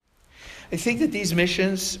I think that these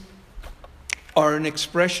missions are an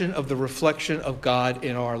expression of the reflection of God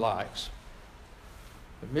in our lives.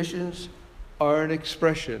 The missions are an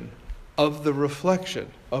expression of the reflection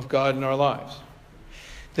of God in our lives.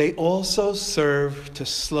 They also serve to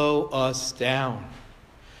slow us down,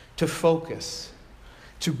 to focus,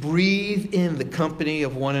 to breathe in the company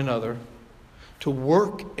of one another, to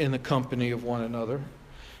work in the company of one another,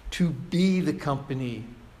 to be the company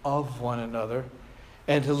of one another,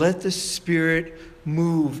 and to let the Spirit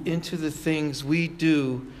move into the things we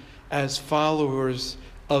do as followers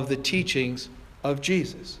of the teachings of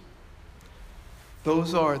Jesus.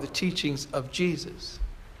 Those are the teachings of Jesus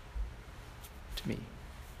to me.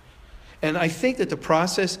 And I think that the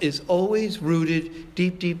process is always rooted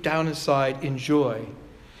deep, deep down inside in joy,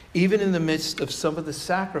 even in the midst of some of the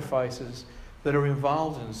sacrifices that are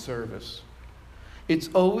involved in service. It's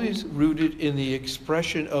always rooted in the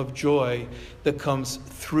expression of joy that comes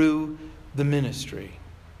through the ministry.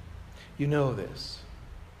 You know this.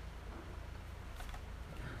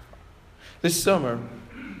 This summer,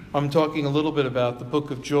 I'm talking a little bit about the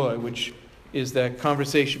Book of Joy, which is that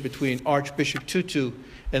conversation between Archbishop Tutu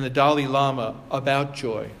and the Dalai Lama about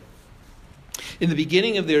joy. In the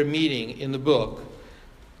beginning of their meeting in the book,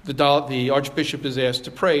 the Archbishop is asked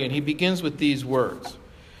to pray, and he begins with these words: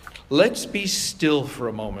 "Let's be still for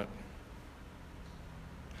a moment.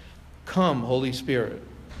 Come, Holy Spirit,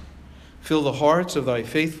 fill the hearts of thy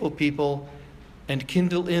faithful people and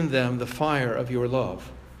kindle in them the fire of your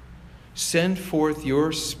love. Send forth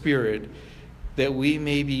your Spirit that we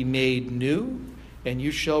may be made new, and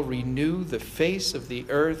you shall renew the face of the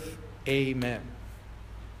earth. Amen."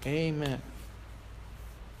 Amen.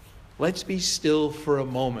 Let's be still for a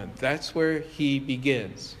moment. That's where he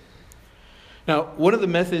begins. Now, one of the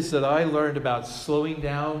methods that I learned about slowing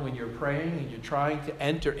down when you're praying and you're trying to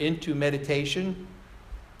enter into meditation,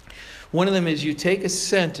 one of them is you take a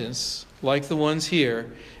sentence like the ones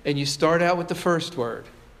here and you start out with the first word.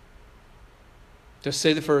 Just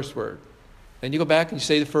say the first word. Then you go back and you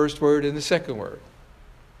say the first word and the second word.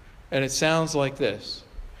 And it sounds like this.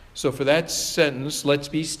 So for that sentence, let's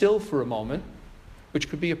be still for a moment, which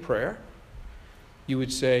could be a prayer. You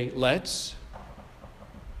would say, let's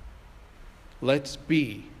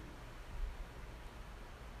be.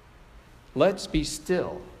 Let's be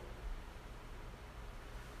still.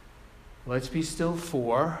 Let's be still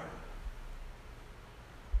for.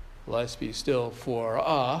 Let's be still for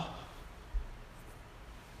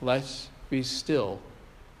let's be still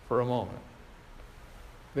for a moment.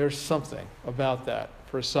 There's something about that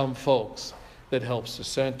for some folks that helps to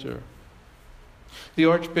center. The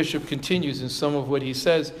Archbishop continues in some of what he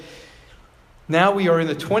says. Now we are in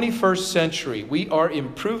the 21st century. We are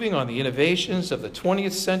improving on the innovations of the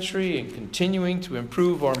 20th century and continuing to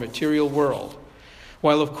improve our material world.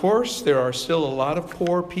 While, of course, there are still a lot of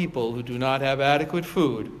poor people who do not have adequate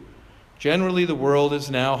food, generally the world is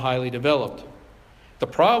now highly developed. The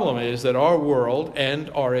problem is that our world and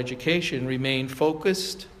our education remain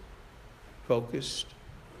focused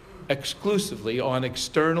exclusively on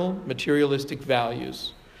external materialistic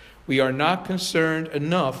values. We are not concerned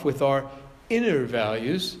enough with our inner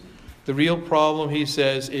values. The real problem, he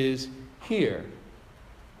says, is here,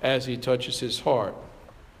 as he touches his heart.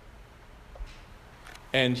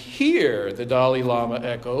 And here, the Dalai Lama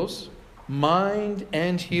echoes, mind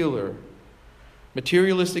and healer.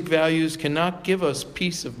 Materialistic values cannot give us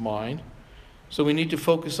peace of mind, so we need to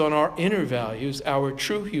focus on our inner values, our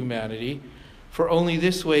true humanity, for only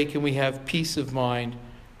this way can we have peace of mind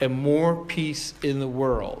and more peace in the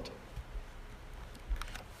world.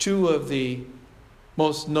 Two of the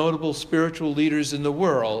most notable spiritual leaders in the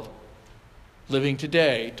world living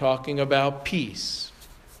today talking about peace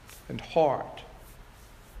and heart.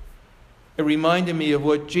 It reminded me of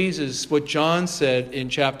what John said in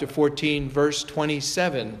chapter 14, verse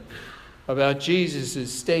 27, about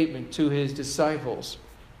Jesus' statement to his disciples.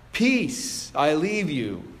 Peace I leave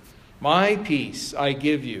you, my peace I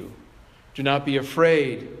give you. Do not be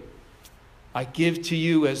afraid. I give to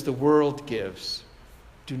you as the world gives.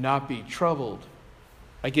 Do not be troubled.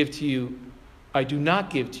 I do not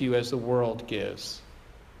give to you as the world gives.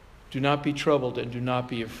 Do not be troubled and do not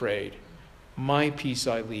be afraid. My peace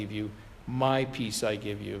I leave you. My peace I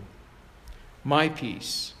give you. My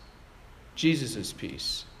peace. Jesus'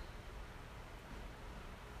 peace.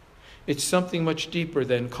 It's something much deeper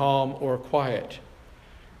than calm or quiet.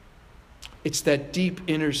 It's that deep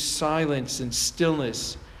inner silence and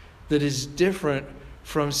stillness that is different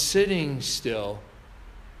from sitting still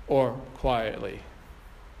or quietly.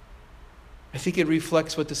 I think it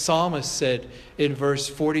reflects what the psalmist said in verse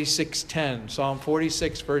 46:10, Psalm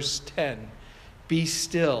 46, verse 10. Be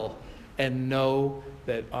still and know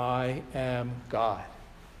that I am God.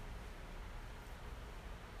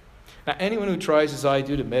 Now, anyone who tries as I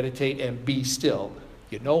do to meditate and be still,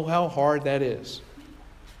 you know how hard that is.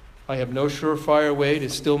 I have no surefire way to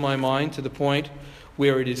still my mind to the point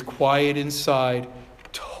where it is quiet inside,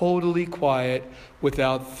 totally quiet,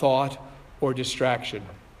 without thought or distraction.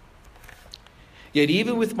 Yet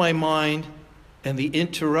even with my mind and the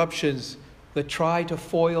interruptions that try to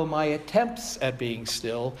foil my attempts at being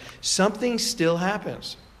still, something still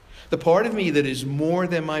happens. The part of me that is more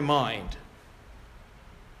than my mind.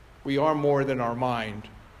 We are more than our mind.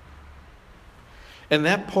 And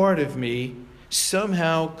that part of me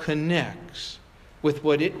somehow connects with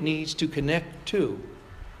what it needs to connect to,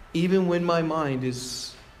 even when my mind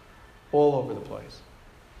is all over the place.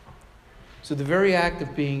 So the very act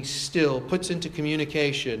of being still puts into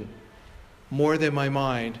communication more than my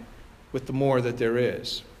mind with the more that there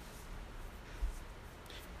is.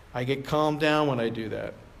 I get calmed down when I do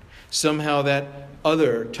that. Somehow that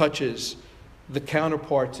other touches the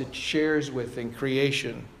counterparts it shares with in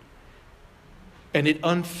creation. And it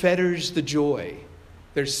unfetters the joy.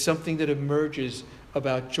 There's something that emerges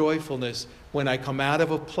about joyfulness when I come out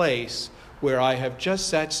of a place where I have just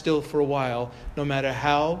sat still for a while, no matter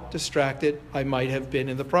how distracted I might have been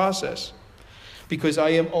in the process. Because I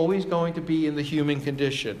am always going to be in the human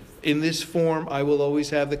condition. In this form, I will always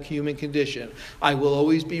have the human condition. I will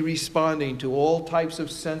always be responding to all types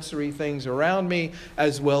of sensory things around me,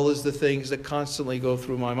 as well as the things that constantly go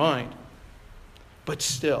through my mind. But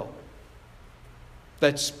still,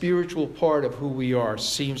 that spiritual part of who we are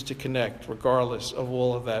seems to connect regardless of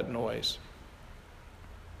all of that noise.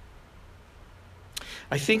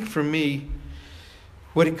 I think for me,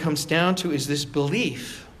 what it comes down to is this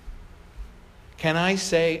belief. Can I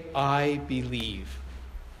say, I believe?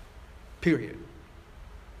 Period.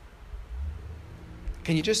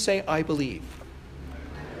 Can you just say, I believe?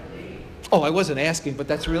 Oh, I wasn't asking, but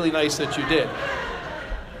that's really nice that you did.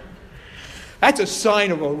 That's a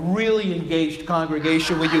sign of a really engaged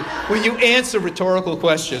congregation when you answer rhetorical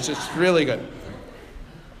questions. It's really good.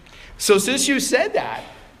 So since you said that,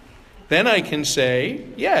 then I can say,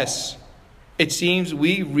 yes, it seems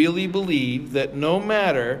we really believe that no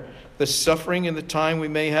matter the suffering and the time we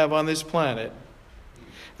may have on this planet,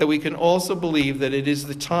 that we can also believe that it is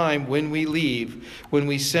the time when we leave, when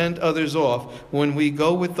we send others off, when we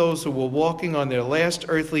go with those who are walking on their last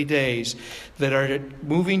earthly days, that are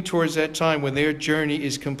moving towards that time when their journey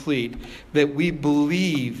is complete, that we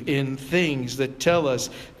believe in things that tell us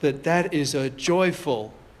that that is a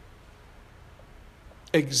joyful,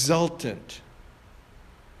 exultant,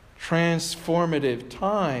 transformative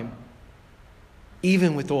time,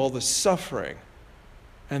 even with all the suffering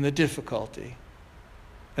and the difficulty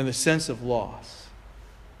and the sense of loss.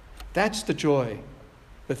 That's the joy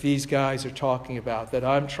that these guys are talking about, that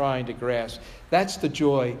I'm trying to grasp. That's the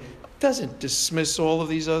joy. It doesn't dismiss all of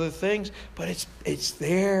these other things, but it's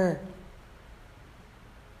there.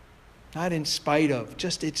 Not in spite of,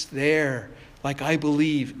 just it's there. Like I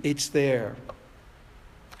believe it's there.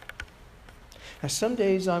 Now, some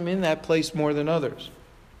days I'm in that place more than others.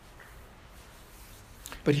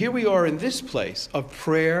 But here we are in this place of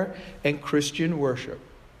prayer and Christian worship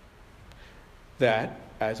that,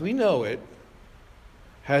 as we know it,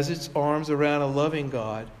 has its arms around a loving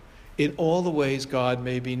God in all the ways God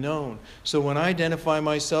may be known. So when I identify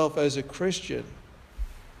myself as a Christian,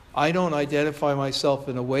 I don't identify myself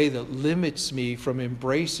in a way that limits me from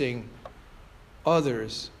embracing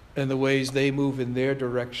others and the ways they move in their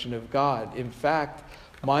direction of God. In fact,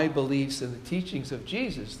 my beliefs and the teachings of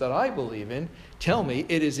Jesus that I believe in tell me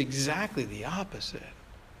it is exactly the opposite.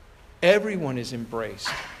 Everyone is embraced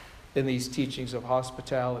in these teachings of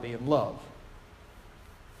hospitality and love.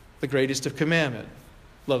 The greatest of commandment.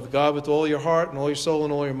 Love God with all your heart and all your soul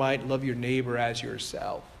and all your might. Love your neighbor as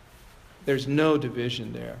yourself. There's no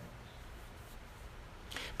division there.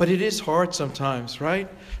 But it is hard sometimes, right?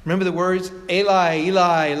 Remember the words, Eli,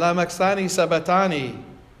 Eli, lama sabachthani.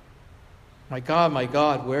 My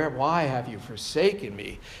God, why have you forsaken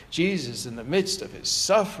me? Jesus, in the midst of his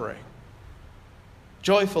suffering,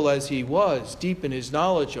 joyful as he was, deep in his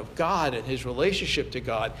knowledge of God and his relationship to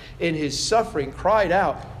God, in his suffering cried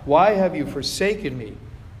out, why have you forsaken me?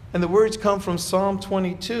 And the words come from Psalm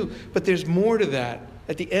 22, but there's more to that.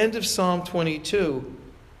 At the end of Psalm 22,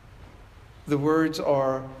 the words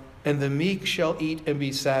are, and the meek shall eat and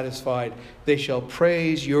be satisfied. They shall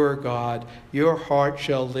praise your God. Your heart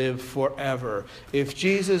shall live forever. If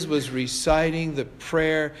Jesus was reciting the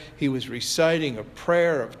prayer, he was reciting a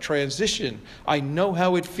prayer of transition. I know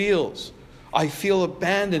how it feels. I feel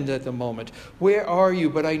abandoned at the moment. Where are you?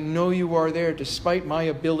 But I know you are there despite my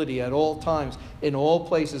ability at all times, in all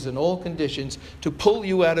places, in all conditions, to pull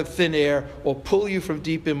you out of thin air or pull you from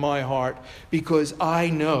deep in my heart, because I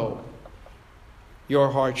know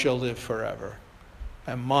your heart shall live forever,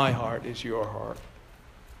 and my heart is your heart.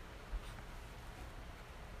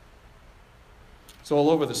 It's all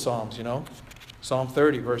over the Psalms, you know. Psalm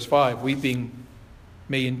 30, verse 5, weeping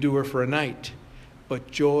may endure for a night, but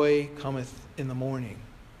joy cometh in the morning.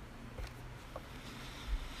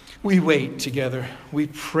 We wait together. We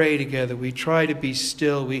pray together. We try to be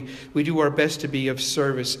still. We do our best to be of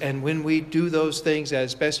service. And when we do those things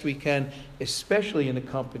as best we can, especially in the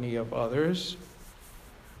company of others,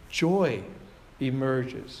 joy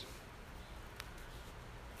emerges.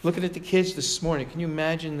 Looking at the kids this morning, can you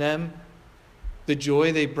imagine them? The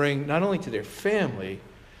joy they bring not only to their family,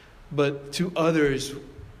 but to others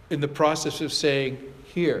in the process of saying,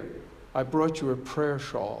 here, I brought you a prayer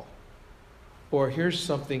shawl, or here's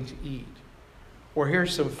something to eat, or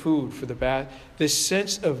here's some food for the bath. This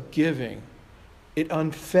sense of giving, it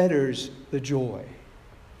unfetters the joy.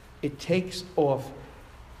 It takes off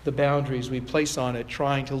the boundaries we place on it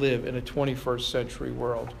trying to live in a 21st century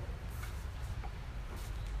world.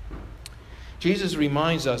 Jesus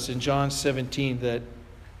reminds us in John 17 that,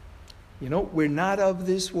 we're not of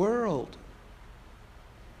this world.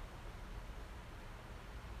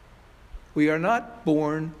 We are not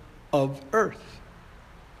born of earth,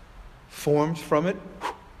 formed from it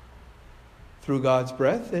through God's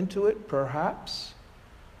breath into it, perhaps,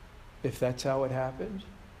 if that's how it happened.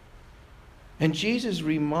 And Jesus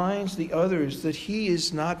reminds the others that he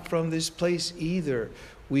is not from this place either.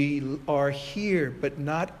 We are here, but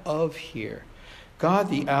not of here.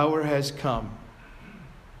 God, the hour has come.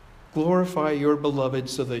 Glorify your beloved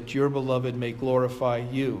so that your beloved may glorify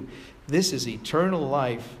you. This is eternal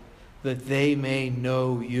life, that they may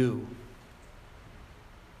know you.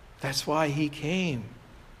 That's why he came,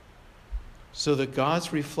 so that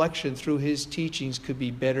God's reflection through his teachings could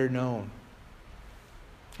be better known.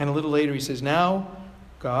 And a little later he says, now,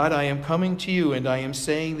 God, I am coming to you, and I am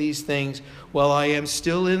saying these things while I am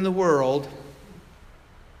still in the world,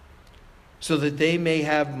 so that they may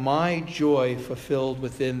have my joy fulfilled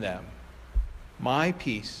within them. My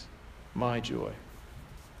peace, my joy.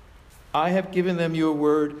 I have given them your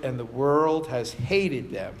word, and the world has hated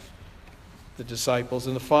them, the disciples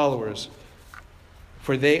and the followers,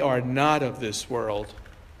 for they are not of this world,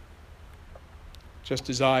 just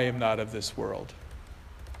as I am not of this world.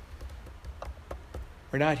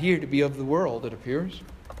 We're not here to be of the world, it appears.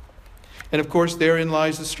 And of course, therein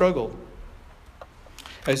lies the struggle.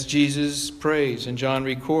 As Jesus prays and John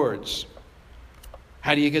records,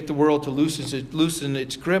 how do you get the world to loosen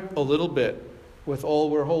its grip a little bit with all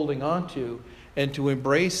we're holding on to, and to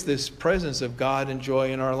embrace this presence of God and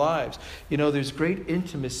joy in our lives? There's great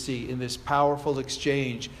intimacy in this powerful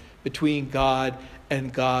exchange between God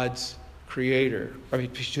and God's creator.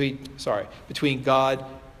 Between God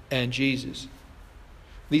and Jesus.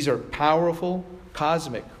 These are powerful,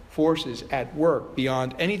 cosmic forces at work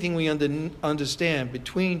beyond anything we understand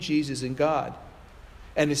between Jesus and God.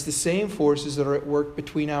 And it's the same forces that are at work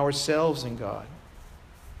between ourselves and God.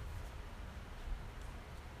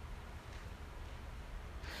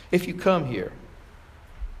 If you come here,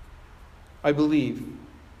 I believe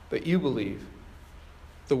that you believe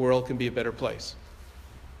the world can be a better place.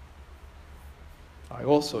 I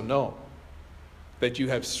also know that you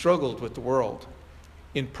have struggled with the world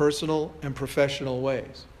in personal and professional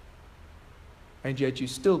ways. And yet you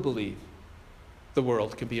still believe the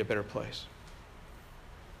world can be a better place.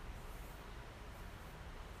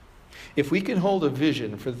 If we can hold a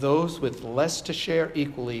vision for those with less to share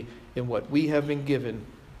equally in what we have been given,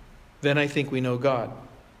 then I think we know God.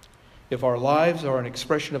 If our lives are an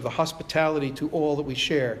expression of the hospitality to all that we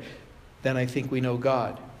share, then I think we know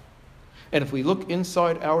God. And if we look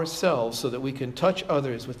inside ourselves so that we can touch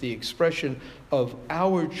others with the expression of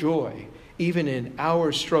our joy, even in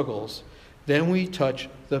our struggles, then we touch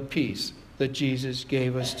the peace that Jesus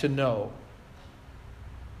gave us to know.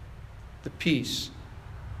 The peace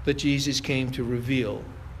that Jesus came to reveal,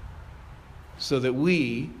 so that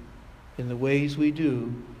we, in the ways we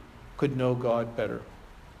do, could know God better.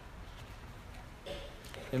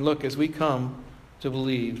 And look, as we come to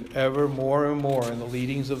believe ever more and more in the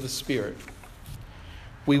leadings of the Spirit,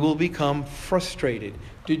 we will become frustrated.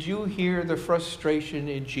 Did you hear the frustration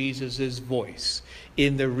in Jesus' voice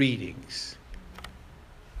in the readings?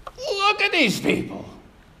 Look at these people.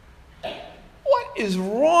 What is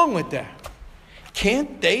wrong with them?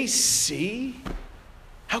 Can't they see?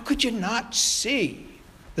 How could you not see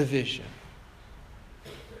the vision?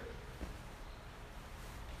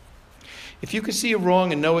 If you can see a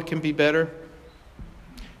wrong and know it can be better,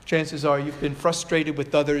 chances are you've been frustrated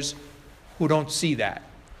with others who don't see that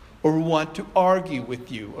or who want to argue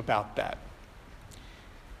with you about that.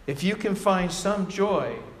 If you can find some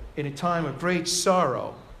joy in a time of great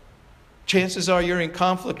sorrow, chances are you're in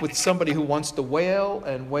conflict with somebody who wants to wail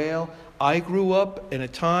and wail. I grew up in a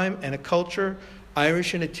time and a culture,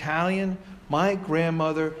 Irish and Italian. My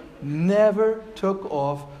grandmother never took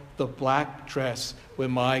off the black dress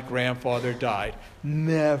when my grandfather died.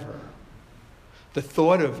 Never. The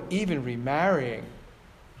thought of even remarrying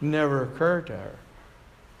never occurred to her.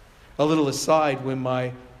 A little aside, when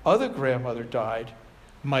my other grandmother died,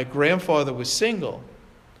 my grandfather was single.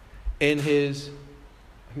 He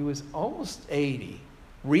was almost 80,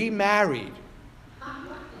 remarried.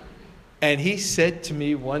 And he said to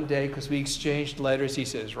me one day, because we exchanged letters, he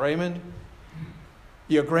says, "Raymond,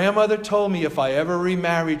 your grandmother told me if I ever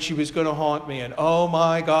remarried, she was going to haunt me. And oh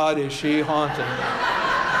my God, is she haunting me."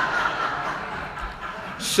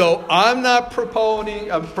 So I'm not a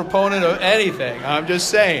proponent of anything. I'm just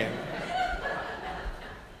saying.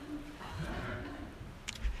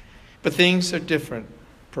 But things are different,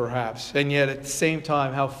 perhaps. And yet at the same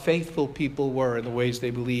time, how faithful people were in the ways they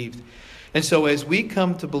believed. And so as we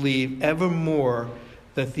come to believe ever more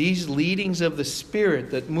that these leadings of the Spirit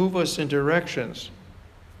that move us in directions,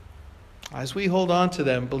 as we hold on to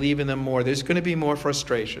them, believe in them more, there's going to be more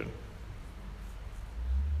frustration.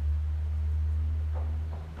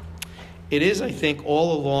 It is, I think,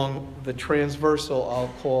 all along the transversal,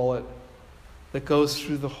 I'll call it, that goes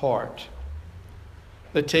through the heart,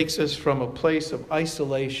 that takes us from a place of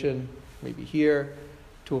isolation, maybe here,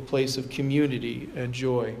 to a place of community and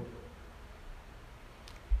joy.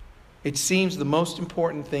 It seems the most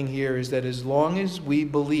important thing here is that as long as we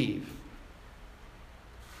believe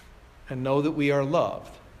and know that we are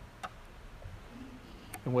loved,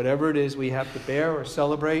 and whatever it is we have to bear or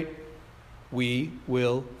celebrate, we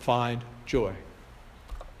will find joy.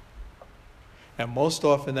 And most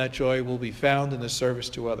often that joy will be found in the service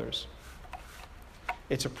to others.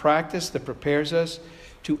 It's a practice that prepares us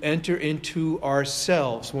to enter into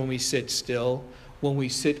ourselves when we sit still, when we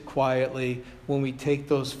sit quietly, when we take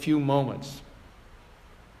those few moments.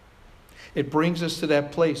 It brings us to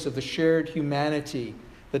that place of the shared humanity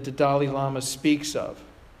that the Dalai Lama speaks of,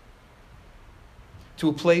 to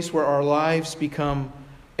a place where our lives become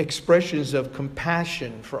expressions of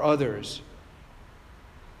compassion for others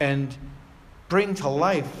and bring to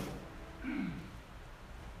life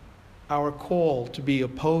our call to be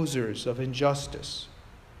opposers of injustice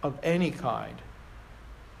of any kind.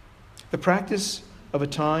 The practice of a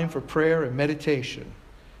time for prayer and meditation,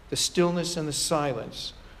 the stillness and the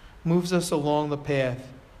silence, moves us along the path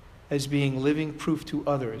as being living proof to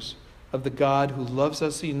others of the God who loves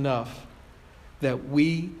us enough that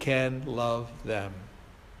we can love them,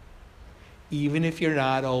 even if you're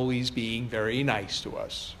not always being very nice to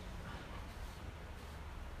us.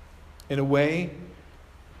 In a way,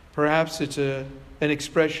 perhaps it's an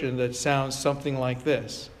expression that sounds something like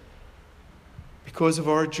this: because of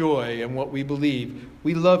our joy and what we believe,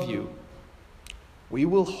 we love you. We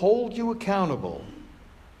will hold you accountable,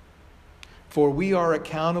 for we are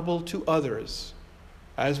accountable to others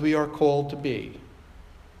as we are called to be.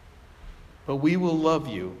 But we will love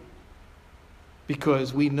you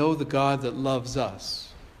because we know the God that loves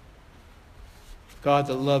us. God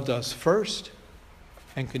that loved us first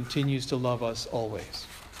and continues to love us always.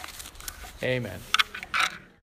 Amen.